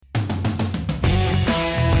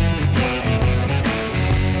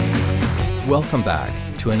Welcome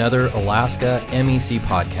back to another Alaska MEC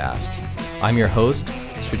podcast. I'm your host,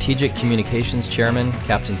 Strategic Communications Chairman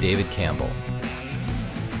Capt. David Campbell.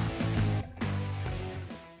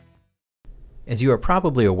 As you are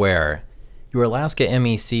probably aware, your Alaska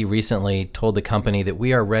MEC recently told the company that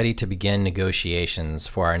we are ready to begin negotiations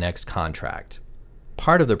for our next contract.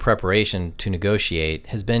 Part of the preparation to negotiate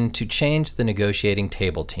has been to change the negotiating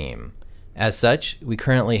table team. As such, we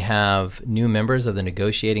currently have new members of the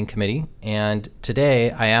negotiating committee, and today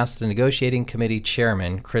I asked the negotiating committee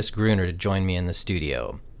chairman, Chris Gruner, to join me in the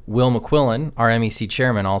studio. Will McQuillen, our MEC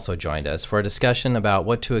chairman, also joined us for a discussion about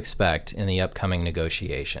what to expect in the upcoming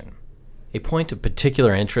negotiation. A point of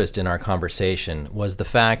particular interest in our conversation was the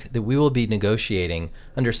fact that we will be negotiating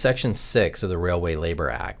under Section 6 of the Railway Labor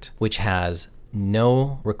Act, which has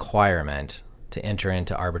no requirement to enter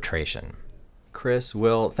into arbitration. Chris,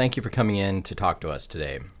 Will, thank you for coming in to talk to us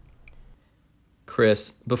today.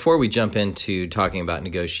 Chris, before we jump into talking about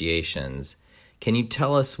negotiations, can you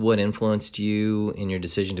tell us what influenced you in your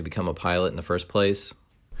decision to become a pilot in the first place?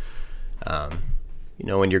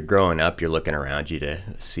 When you're growing up, you're looking around you to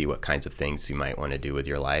see what kinds of things you might want to do with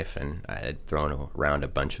your life, and I had thrown around a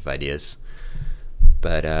bunch of ideas.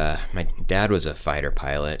 But my dad was a fighter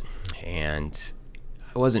pilot, and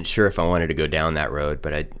I wasn't sure if I wanted to go down that road,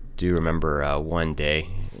 but I do remember one day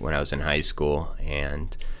when I was in high school,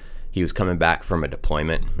 and he was coming back from a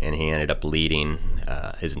deployment, and he ended up leading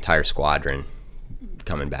his entire squadron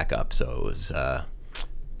coming back up. So it was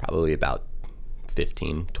probably about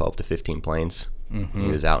 12 to 15 planes. Mm-hmm.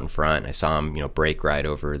 He was out in front, and I saw him, brake right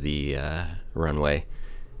over the runway,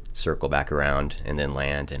 circle back around, and then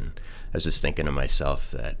land. And I was just thinking to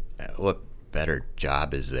myself that what better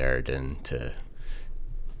job is there than to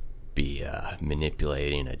be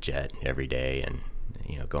manipulating a jet every day and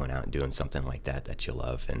going out and doing something like that you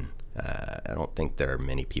love. And I don't think there are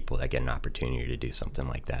many people that get an opportunity to do something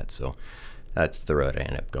like that. So that's the road I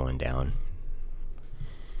ended up going down.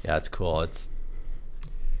 Yeah, it's cool.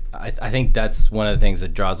 I think that's one of the things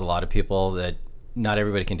that draws a lot of people, that not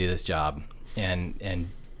everybody can do this job, and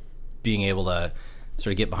being able to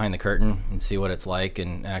sort of get behind the curtain and see what it's like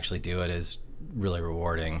and actually do it is really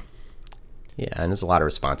rewarding. Yeah, and there's a lot of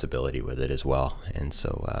responsibility with it as well. And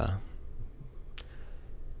so,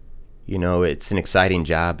 it's an exciting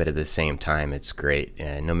job, but at the same time, it's great.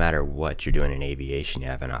 And no matter what you're doing in aviation, you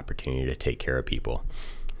have an opportunity to take care of people.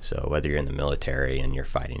 So whether you're in the military and you're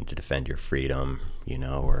fighting to defend your freedom,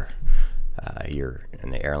 or you're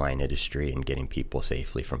in the airline industry and getting people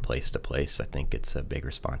safely from place to place, I think it's a big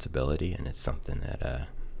responsibility, and it's something that,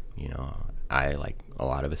 I, like a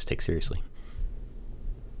lot of us, take seriously.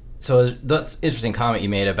 So that's an interesting comment you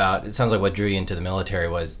made about, it sounds like what drew you into the military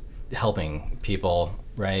was helping people,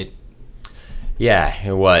 right? Yeah,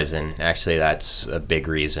 it was. And actually that's a big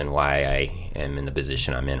reason why I am in the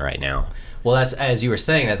position I'm in right now. Well, that's, as you were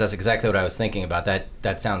saying that's exactly what I was thinking about.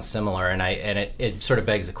 That sounds similar, and it sort of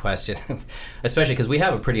begs the question, especially because we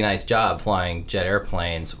have a pretty nice job flying jet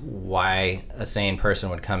airplanes, why a sane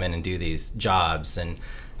person would come in and do these jobs. And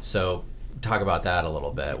so talk about that a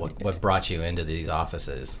little bit. What brought you into these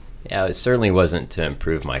offices? Yeah, it certainly wasn't to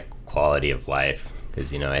improve my quality of life,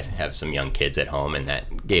 because I have some young kids at home, and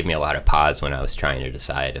that gave me a lot of pause when I was trying to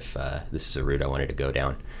decide if this is a route I wanted to go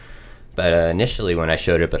down. But initially, when I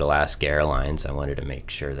showed up at Alaska Airlines, I wanted to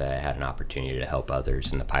make sure that I had an opportunity to help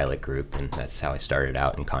others in the pilot group, and that's how I started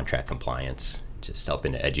out in contract compliance, just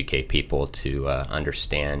helping to educate people to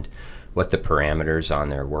understand what the parameters on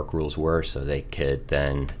their work rules were, so they could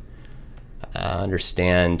then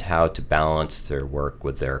understand how to balance their work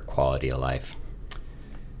with their quality of life.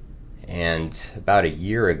 And about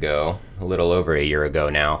a little over a year ago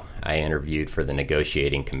now, I interviewed for the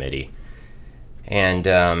negotiating committee. And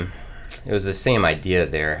it was the same idea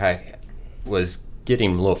there. I was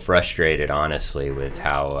getting a little frustrated, honestly, with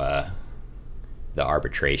how the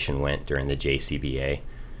arbitration went during the JCBA.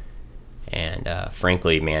 And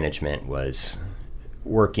frankly, management was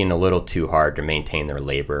working a little too hard to maintain their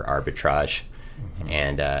labor arbitrage,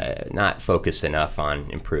 and not focused enough on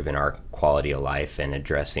improving our quality of life and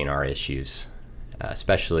addressing our issues,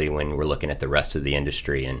 especially when we're looking at the rest of the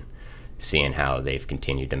industry and seeing how they've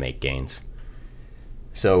continued to make gains.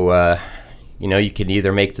 So, you could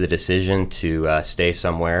either make the decision to stay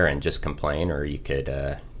somewhere and just complain, or you could,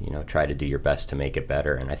 try to do your best to make it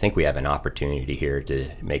better. And I think we have an opportunity here to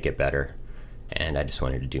make it better. And I just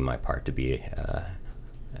wanted to do my part to be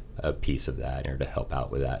a piece of that, or to help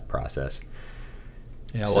out with that process.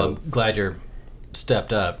 Yeah, well, I'm glad you're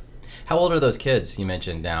stepped up. How old are those kids you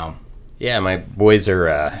mentioned now? Yeah, my boys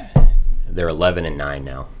are, they're 11 and 9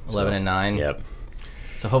 now. 11 and 9? Yep.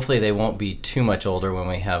 So hopefully they won't be too much older when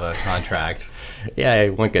we have a contract. Yeah,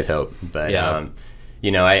 one could hope. But,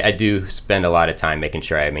 I do spend a lot of time making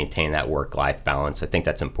sure I maintain that work-life balance. I think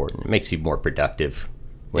that's important. It makes you more productive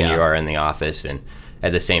when you are in the office. And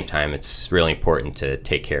at the same time, it's really important to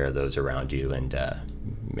take care of those around you and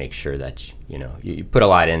make sure that, you put a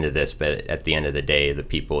lot into this. But at the end of the day, the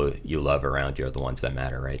people you love around you are the ones that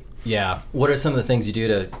matter, right? Yeah. What are some of the things you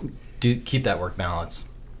do to keep that work balance?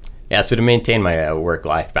 Yeah, so to maintain my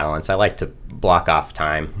work-life balance, I like to block off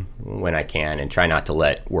time when I can and try not to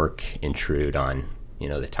let work intrude on,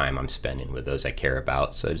 the time I'm spending with those I care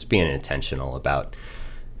about. So just being intentional about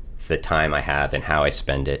the time I have and how I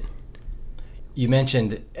spend it. You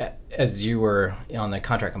mentioned as you were on the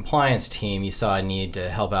contract compliance team, you saw a need to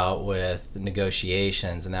help out with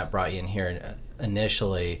negotiations, and that brought you in here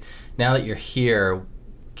initially. Now that you're here,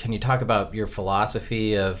 can you talk about your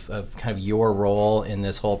philosophy of kind of your role in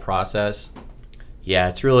this whole process? Yeah,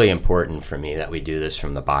 it's really important for me that we do this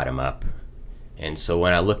from the bottom up. And so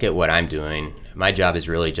when I look at what I'm doing, my job is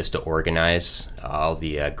really just to organize all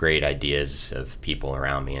the great ideas of people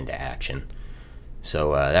around me into action.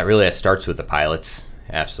 So that really starts with the pilots,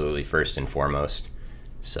 absolutely first and foremost.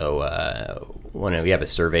 So when we have a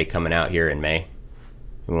survey coming out here in May,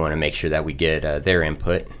 we want to make sure that we get their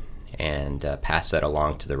input and pass that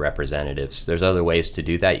along to the representatives. There's other ways to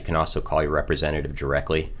do that. You can also call your representative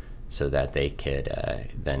directly so that they could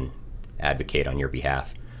then advocate on your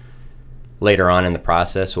behalf. Later on in the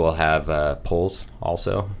process, we'll have polls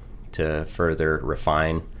also to further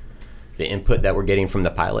refine the input that we're getting from the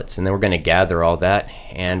pilots. And then we're going to gather all that.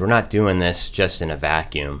 And we're not doing this just in a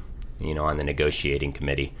vacuum, on the negotiating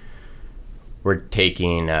committee. We're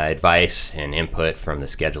taking advice and input from the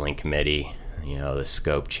scheduling committee, the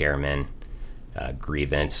scope chairman,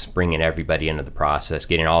 grievance, bringing everybody into the process,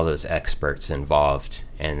 getting all those experts involved,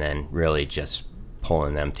 and then really just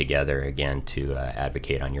pulling them together again to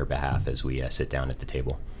advocate on your behalf as we sit down at the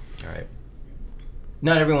table. All right.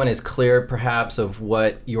 Not everyone is clear, perhaps, of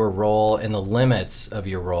what your role and the limits of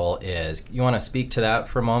your role is. You want to speak to that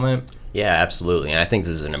for a moment? Yeah, absolutely. And I think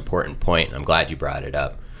this is an important point, and I'm glad you brought it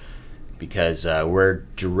up, because we're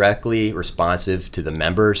directly responsive to the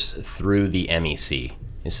members through the MEC.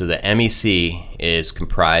 And so the MEC is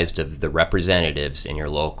comprised of the representatives in your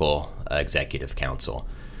local executive council.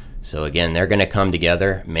 So again, they're going to come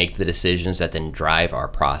together, make the decisions that then drive our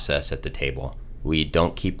process at the table. We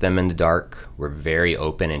don't keep them in the dark. We're very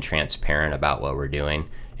open and transparent about what we're doing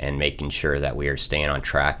and making sure that we are staying on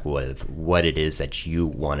track with what it is that you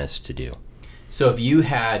want us to do. So if you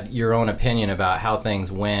had your own opinion about how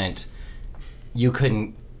things went, you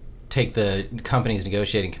couldn't take the company's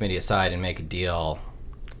negotiating committee aside and make a deal?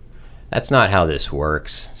 That's not how this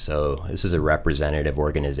works. So this is a representative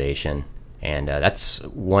organization. And that's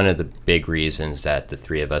one of the big reasons that the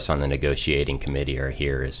three of us on the negotiating committee are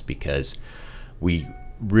here, is because we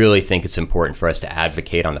really think it's important for us to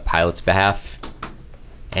advocate on the pilot's behalf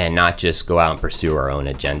and not just go out and pursue our own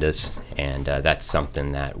agendas. And that's something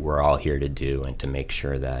that we're all here to do and to make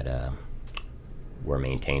sure that we're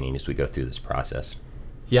maintaining as we go through this process.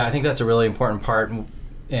 Yeah, I think that's a really important part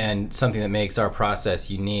and something that makes our process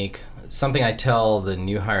unique. Something I tell the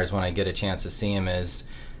new hires when I get a chance to see them is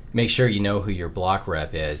make sure you know who your block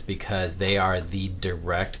rep is, because they are the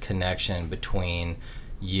direct connection between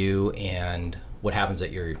you and what happens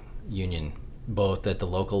at your union, both at the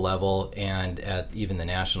local level and at even the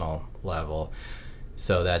national level.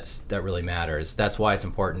 So that really matters. That's why it's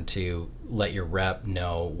important to let your rep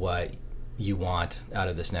know what you want out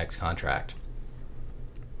of this next contract.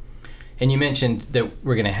 And you mentioned that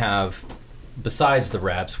we're going to have, besides the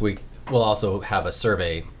reps, we'll also have a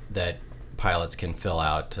survey that pilots can fill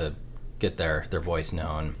out to get their voice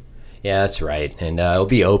known. Yeah, that's right. And it'll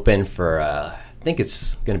be open for, I think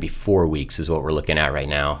it's going to be 4 weeks is what we're looking at right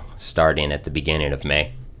now, starting at the beginning of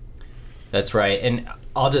May. That's right. And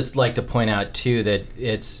I'll just like to point out, too, that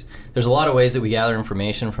there's a lot of ways that we gather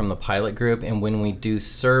information from the pilot group. And when we do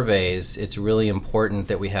surveys, it's really important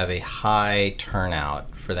that we have a high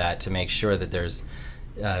turnout for that, to make sure that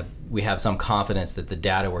we have some confidence that the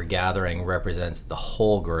data we're gathering represents the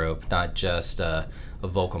whole group, not just a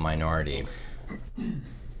vocal minority.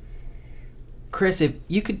 Chris, if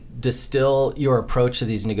you could distill your approach to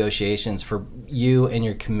these negotiations for you and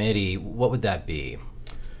your committee, what would that be?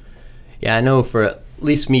 Yeah, I know for at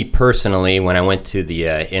least me personally, when I went to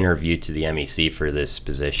the interview to the MEC for this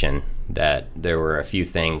position, that there were a few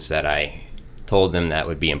things that I told them that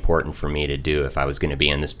would be important for me to do if I was going to be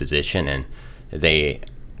in this position, and they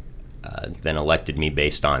then elected me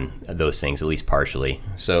based on those things, at least partially.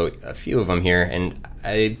 So a few of them here, and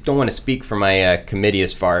I don't want to speak for my committee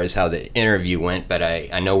as far as how the interview went, but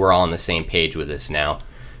I know we're all on the same page with this now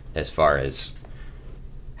as far as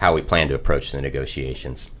how we plan to approach the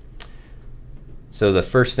negotiations. So the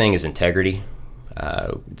first thing is integrity.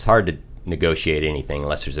 It's hard to negotiate anything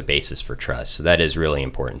unless there's a basis for trust. So that is really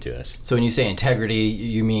important to us. So when you say integrity,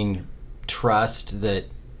 you mean trust that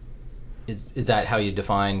is that how you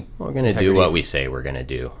define We're going to do what we say we're going to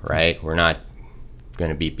do, right? We're not going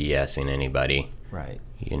to be BSing anybody. Right.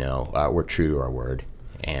 We're true to our word.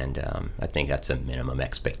 And I think that's a minimum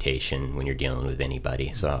expectation when you're dealing with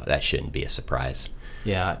anybody. So that shouldn't be a surprise.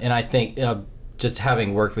 Yeah, and I think just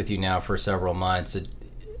having worked with you now for several months,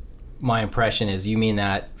 my impression is you mean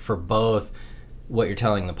that for both what you're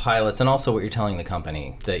telling the pilots and also what you're telling the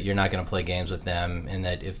company, that you're not going to play games with them and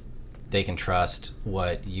that if they can trust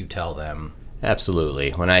what you tell them. Absolutely.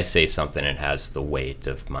 When I say something, it has the weight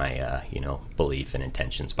of my, belief and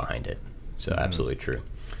intentions behind it. So absolutely true.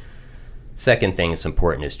 Second thing that's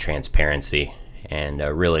important is transparency. And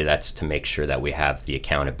really that's to make sure that we have the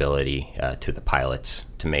accountability to the pilots,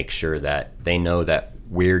 to make sure that they know that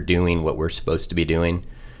we're doing what we're supposed to be doing,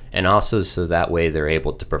 and also so that way they're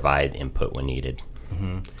able to provide input when needed.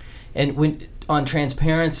 Mm-hmm. And on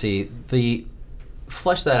transparency,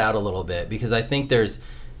 flesh that out a little bit, because I think there's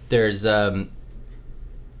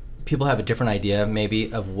people have a different idea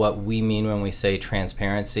maybe of what we mean when we say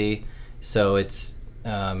transparency. So it's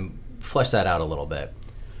flesh that out a little bit.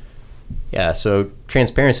 Yeah, so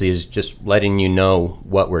transparency is just letting you know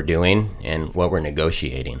what we're doing and what we're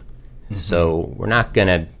negotiating. Mm-hmm. So we're not going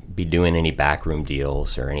to be doing any backroom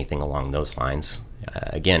deals or anything along those lines.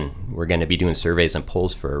 Again, we're going to be doing surveys and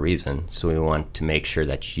polls for a reason, so we want to make sure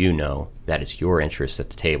that you know that it's your interests at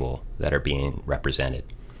the table that are being represented.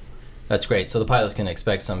 That's great. So the pilots can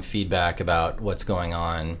expect some feedback about what's going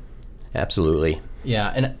on. Absolutely.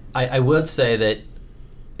 Yeah, and I would say that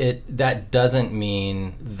that doesn't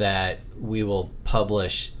mean that we will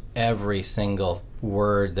publish every single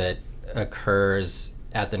word that occurs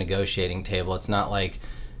at the negotiating table. It's not like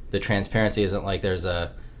the transparency isn't like there's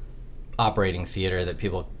a operating theater that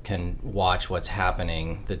people can watch what's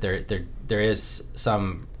happening, that there is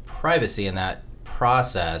some privacy in that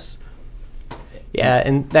process. Yeah,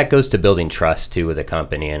 and that goes to building trust too with a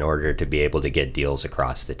company in order to be able to get deals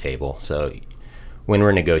across the table. So when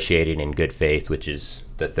we're negotiating in good faith, which is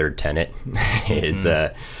the third tenet, is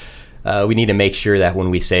we need to make sure that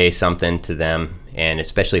when we say something to them, and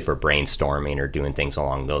especially for brainstorming or doing things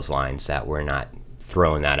along those lines, that we're not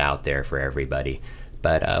throwing that out there for everybody.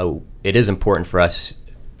 But it is important for us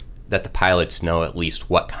that the pilots know at least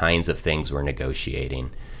what kinds of things we're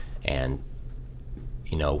negotiating, and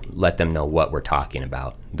let them know what we're talking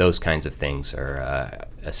about. Those kinds of things are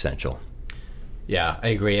essential. Yeah, I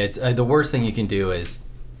agree. It's the worst thing you can do is,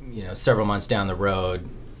 several months down the road,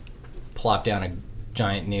 plop down a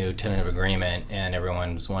giant new tentative agreement, and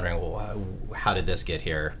everyone's wondering, well, how did this get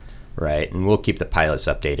here? Right, and we'll keep the pilots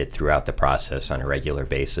updated throughout the process on a regular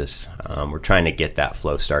basis. We're trying to get that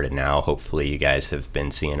flow started now. Hopefully you guys have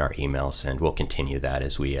been seeing our emails, and we'll continue that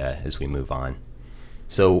as we move on.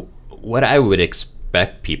 So what I would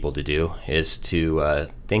expect people to do is to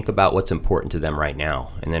think about what's important to them right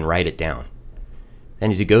now, and then write it down.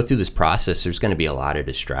 And as you go through this process, there's going to be a lot of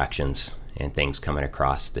distractions and things coming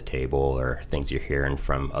across the table or things you're hearing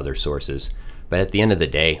from other sources. But at the end of the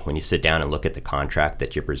day, when you sit down and look at the contract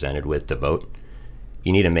that you're presented with to vote,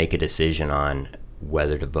 you need to make a decision on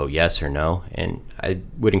whether to vote yes or no. And I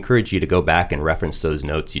would encourage you to go back and reference those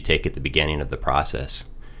notes you take at the beginning of the process.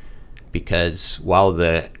 Because while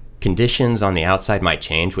the conditions on the outside might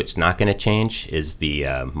change, what's not going to change is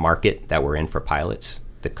the market that we're in for pilots.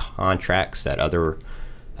 The contracts that other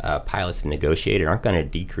pilots have negotiated aren't going to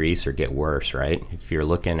decrease or get worse, right? If you're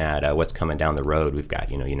looking at what's coming down the road, we've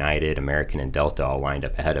got United, American, and Delta all lined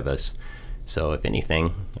up ahead of us. So if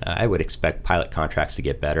anything, I would expect pilot contracts to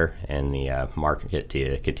get better and the market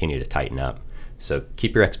to continue to tighten up. So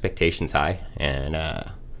keep your expectations high,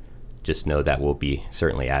 and just know that we'll be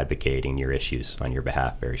certainly advocating your issues on your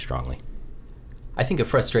behalf very strongly. I think a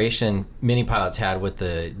frustration many pilots had with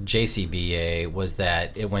the JCBA was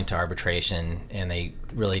that it went to arbitration and they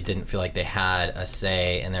really didn't feel like they had a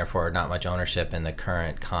say and therefore not much ownership in the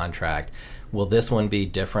current contract. Will this one be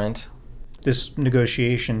different? This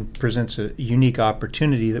negotiation presents a unique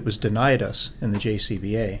opportunity that was denied us in the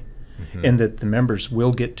JCBA, and that the members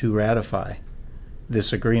will get to ratify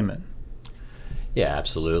this agreement. Yeah,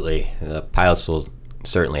 absolutely. The pilots will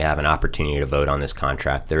certainly have an opportunity to vote on this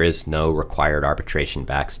contract. There is no required arbitration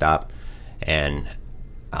backstop, and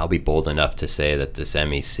I'll be bold enough to say that this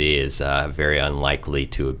MEC is very unlikely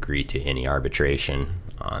to agree to any arbitration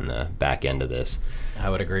on the back end of this. I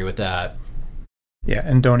would agree with that. Yeah,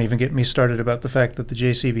 and don't even get me started about the fact that the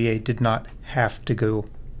JCBA did not have to go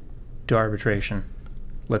to arbitration.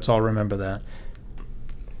 Let's all remember that.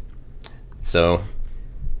 So,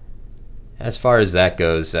 as far as that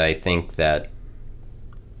goes, I think that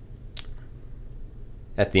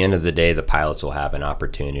at the end of the day, the pilots will have an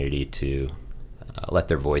opportunity to let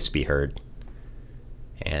their voice be heard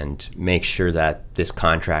and make sure that this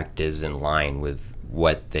contract is in line with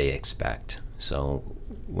what they expect. So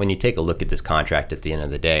when you take a look at this contract at the end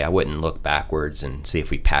of the day, I wouldn't look backwards and see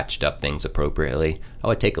if we patched up things appropriately. I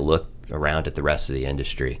would take a look around at the rest of the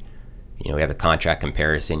industry. We have a contract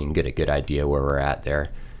comparison. You can get a good idea where we're at there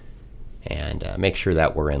and make sure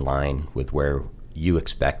that we're in line with where you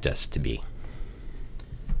expect us to be.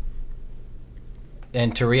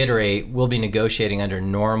 And to reiterate, we'll be negotiating under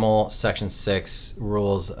normal Section 6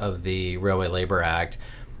 rules of the Railway Labor Act,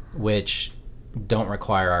 which don't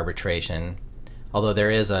require arbitration, although there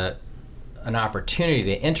is an opportunity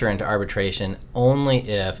to enter into arbitration only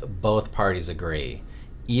if both parties agree.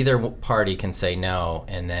 Either party can say no,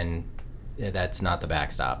 and then that's not the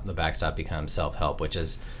backstop. The backstop becomes self-help, which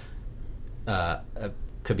is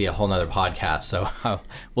could be a whole nother podcast, so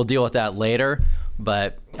we'll deal with that later.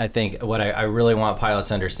 But I think what I really want pilots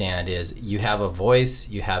to understand is you have a voice,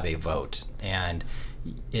 you have a vote, and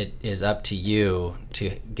it is up to you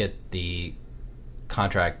to get the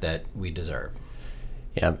contract that we deserve.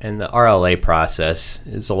 Yeah, and the RLA process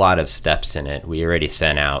is a lot of steps in it. We already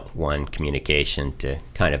sent out one communication to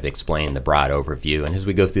kind of explain the broad overview, and as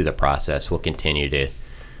we go through the process, we'll continue to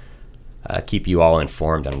keep you all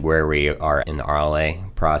informed on where we are in the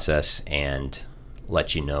RLA process and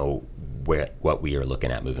let you know what we are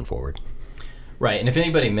looking at moving forward. Right, and if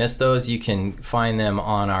anybody missed those, you can find them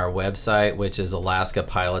on our website, which is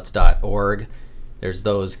alaskapilots.org. There's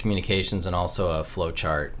those communications and also a flow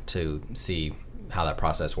chart to see how that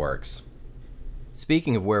process works.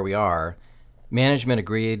 Speaking of where we are, management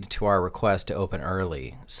agreed to our request to open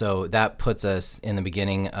early, so that puts us in the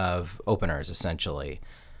beginning of openers, essentially.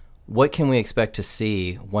 What can we expect to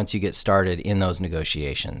see once you get started in those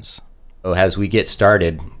negotiations? So as we get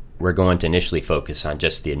started, we're going to initially focus on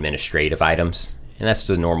just the administrative items, and that's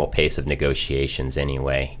the normal pace of negotiations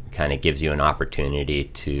anyway. Kind of gives you an opportunity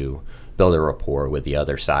to build a rapport with the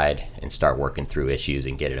other side and start working through issues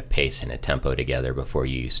and get at a pace and a tempo together before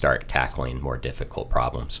you start tackling more difficult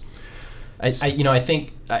problems. I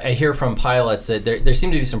think I hear from pilots that there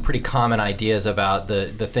seem to be some pretty common ideas about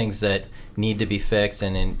the things that need to be fixed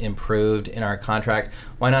and improved in our contract.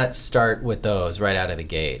 Why not start with those right out of the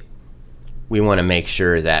gate? We want to make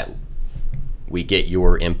sure that we get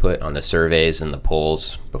your input on the surveys and the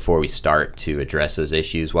polls before we start to address those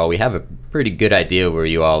issues. While we have a pretty good idea where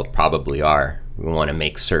you all probably are, we want to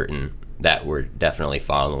make certain that we're definitely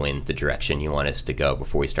following the direction you want us to go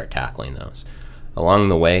before we start tackling those. Along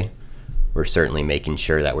the way, we're certainly making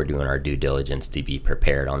sure that we're doing our due diligence to be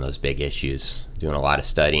prepared on those big issues, doing a lot of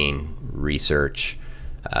studying, research,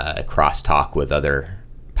 cross-talk with other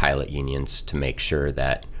pilot unions to make sure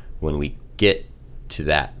that when we get to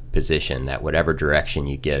that position, that whatever direction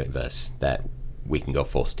you give us, that we can go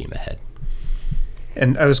full steam ahead.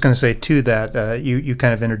 And I was going to say to that, you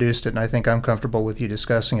kind of introduced it, and I think I'm comfortable with you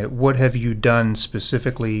discussing it. What have you done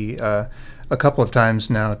specifically a couple of times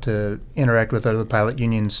now to interact with other pilot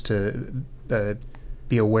unions to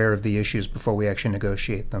be aware of the issues before we actually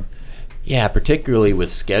negotiate them? Yeah, particularly with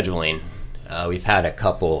scheduling. We've had a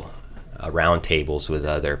couple roundtables with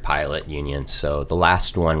other pilot unions. So the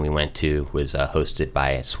last one we went to was hosted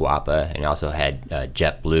by SWAPA, and also had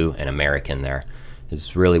JetBlue and American there.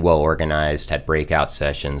 It's really well organized, had breakout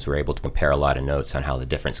sessions. We're able to compare a lot of notes on how the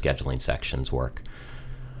different scheduling sections work.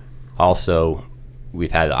 Also,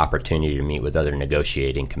 we've had the opportunity to meet with other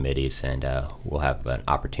negotiating committees, and we'll have an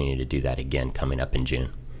opportunity to do that again coming up in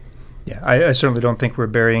June. Yeah, I certainly don't think we're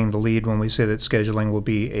burying the lead when we say that scheduling will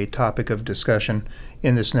be a topic of discussion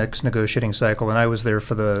in this next negotiating cycle. And I was there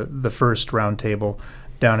for the first roundtable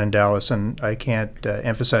down in Dallas, and I can't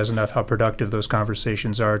emphasize enough how productive those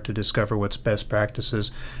conversations are to discover what's best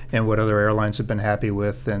practices and what other airlines have been happy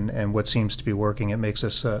with and what seems to be working. It makes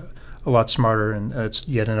us a lot smarter, and it's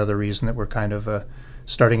yet another reason that we're kind of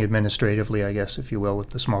starting administratively, I guess, if you will, with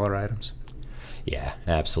the smaller items. Yeah,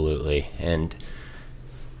 absolutely. And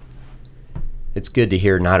it's good to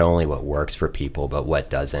hear not only what works for people, but what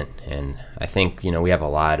doesn't. And I think, we have a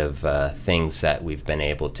lot of things that we've been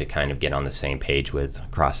able to kind of get on the same page with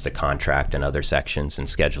across the contract and other sections, and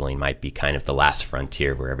scheduling might be kind of the last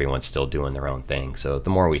frontier where everyone's still doing their own thing. So the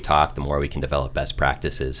more we talk, the more we can develop best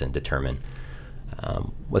practices and determine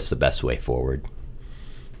what's the best way forward.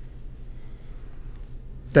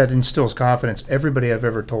 That instills confidence. Everybody I've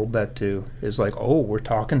ever told that to is like, oh, we're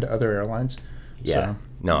talking to other airlines. Yeah. So,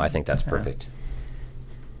 no, I think that's perfect.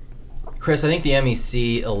 Chris, I think the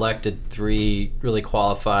MEC elected 3 really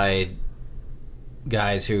qualified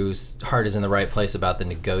guys whose heart is in the right place about the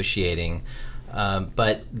negotiating,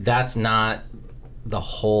 but that's not the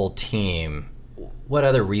whole team. What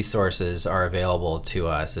other resources are available to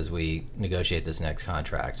us as we negotiate this next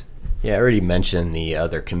contract? Yeah, I already mentioned the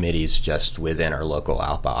other committees just within our local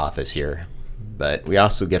ALPA office here, but we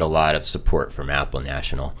also get a lot of support from ALPA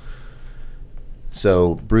National.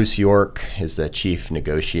 So Bruce York is the chief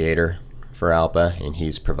negotiator for ALPA, and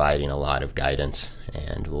he's providing a lot of guidance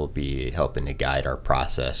and will be helping to guide our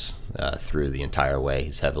process through the entire way.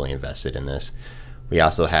 He's heavily invested in this. We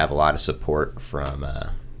also have a lot of support from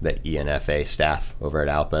the ENFA staff over at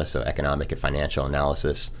ALPA, so Economic and Financial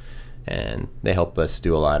Analysis, and they help us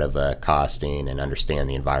do a lot of costing and understand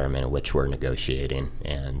the environment in which we're negotiating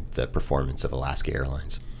and the performance of Alaska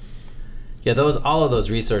Airlines. Yeah, all of those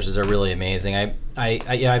resources are really amazing.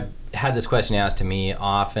 I've had this question asked to me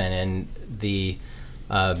often, and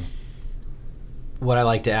what I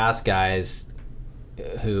like to ask guys,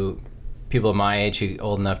 people of my age who are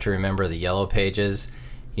old enough to remember the Yellow Pages,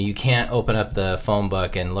 you can't open up the phone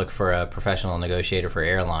book and look for a professional negotiator for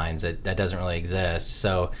airlines. That doesn't really exist.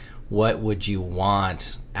 So what would you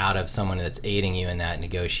want out of someone that's aiding you in that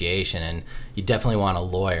negotiation? And you definitely want a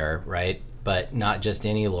lawyer, right? But not just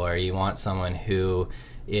any lawyer. You want someone who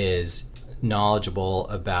is knowledgeable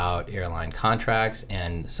about airline contracts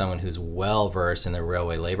and someone who's well versed in the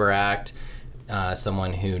Railway Labor Act,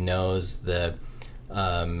 someone who knows the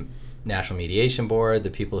National Mediation Board, the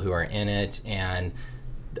people who are in it, and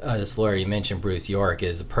this lawyer you mentioned, Bruce York,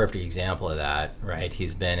 is a perfect example of that, right?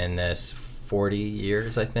 He's been in this 40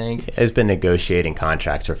 years, I think. He's been negotiating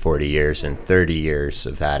contracts for 40 years, and 30 years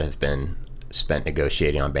of that have been spent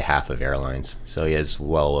negotiating on behalf of airlines. So he has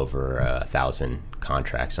well over 1,000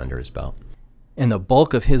 contracts under his belt. And the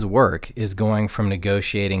bulk of his work is going from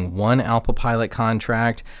negotiating one ALPA pilot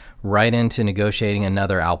contract right into negotiating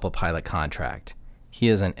another ALPA pilot contract. He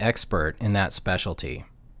is an expert in that specialty.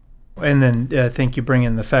 And then I think you bring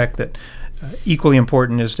in the fact that equally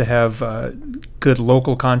important is to have good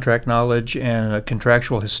local contract knowledge and a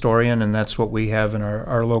contractual historian, and that's what we have in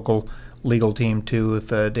our local legal team too, with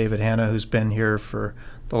David Hanna, who's been here for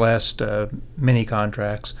the last many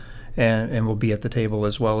contracts, and will be at the table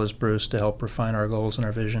as well as Bruce to help refine our goals and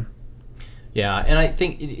our vision. Yeah, and I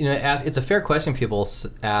think it's a fair question people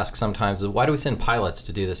ask sometimes: is why do we send pilots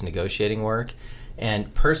to do this negotiating work?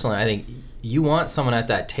 And personally, I think you want someone at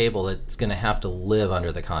that table that's going to have to live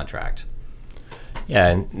under the contract. Yeah,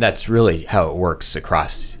 and that's really how it works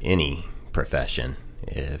across any profession.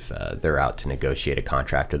 If they're out to negotiate a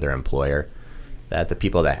contract with their employer, that the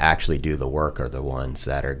people that actually do the work are the ones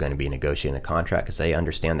that are going to be negotiating the contract, because they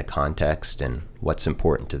understand the context and what's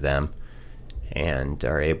important to them, and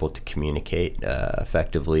are able to communicate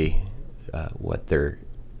effectively what their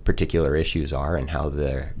particular issues are and how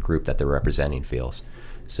the group that they're representing feels.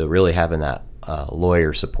 So really having that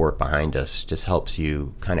lawyer support behind us just helps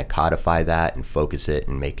you kind of codify that and focus it,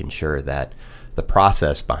 and making sure that the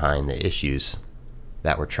process behind the issues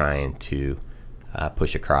that we're trying to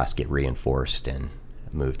push across get reinforced and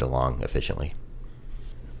moved along efficiently.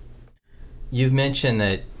 You've mentioned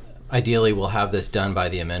that ideally we'll have this done by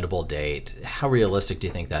the amendable date. How realistic do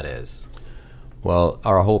you think that is? Well,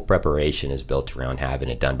 our whole preparation is built around having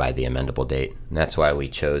it done by the amendable date, and that's why we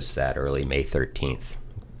chose that early May 13th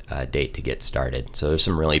date to get started. So there's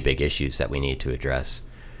some really big issues that we need to address.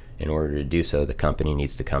 In order to do so, the company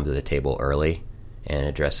needs to come to the table early and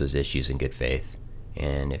address those issues in good faith.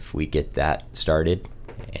 And if we get that started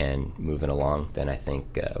and moving along, then I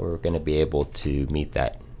think we're going to be able to meet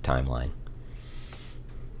that timeline.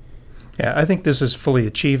 Yeah, I think this is fully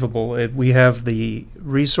achievable. We have the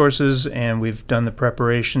resources and we've done the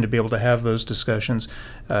preparation to be able to have those discussions.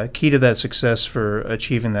 Key to that success for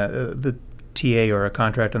achieving that, the TA or a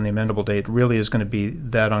contract on the amendable date, really is going to be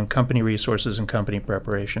that on company resources and company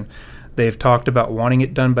preparation. They've talked about wanting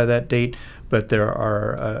it done by that date, but there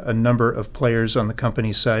are a number of players on the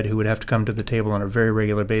company side who would have to come to the table on a very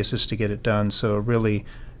regular basis to get it done. So really,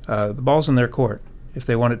 the ball's in their court. If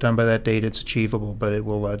they want it done by that date, it's achievable, but it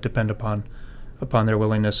will depend upon their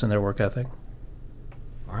willingness and their work ethic.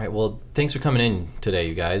 All right. Well, thanks for coming in today,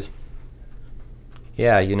 you guys.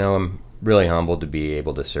 Yeah, I'm really humbled to be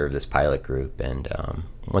able to serve this pilot group, and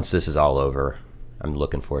once this is all over, I'm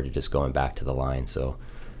looking forward to just going back to the line. So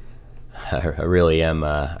I really am.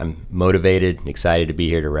 I'm motivated and excited to be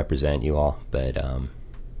here to represent you all. But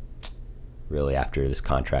really, after this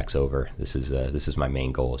contract's over, this is my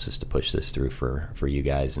main goal. Is just to push this through for you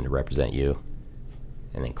guys and to represent you,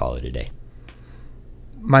 and then call it a day.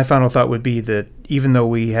 My final thought would be that even though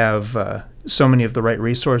we have so many of the right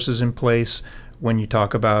resources in place, when you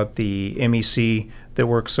talk about the MEC that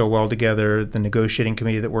works so well together, the negotiating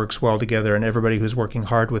committee that works well together, and everybody who's working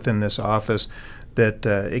hard within this office, that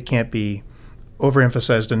it can't be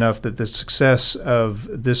overemphasized enough that the success of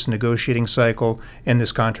this negotiating cycle and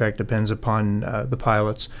this contract depends upon the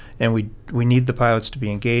pilots. And we need the pilots to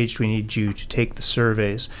be engaged. We need you to take the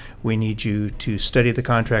surveys. We need you to study the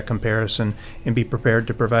contract comparison and be prepared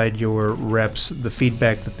to provide your reps the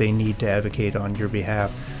feedback that they need to advocate on your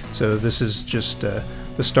behalf. So this is just the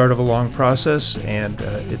start of a long process, and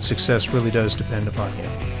its success really does depend upon you.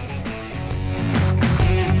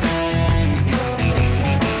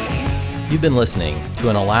 You've been listening to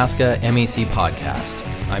an Alaska MEC podcast.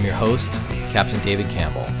 I'm your host, Captain David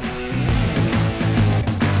Campbell.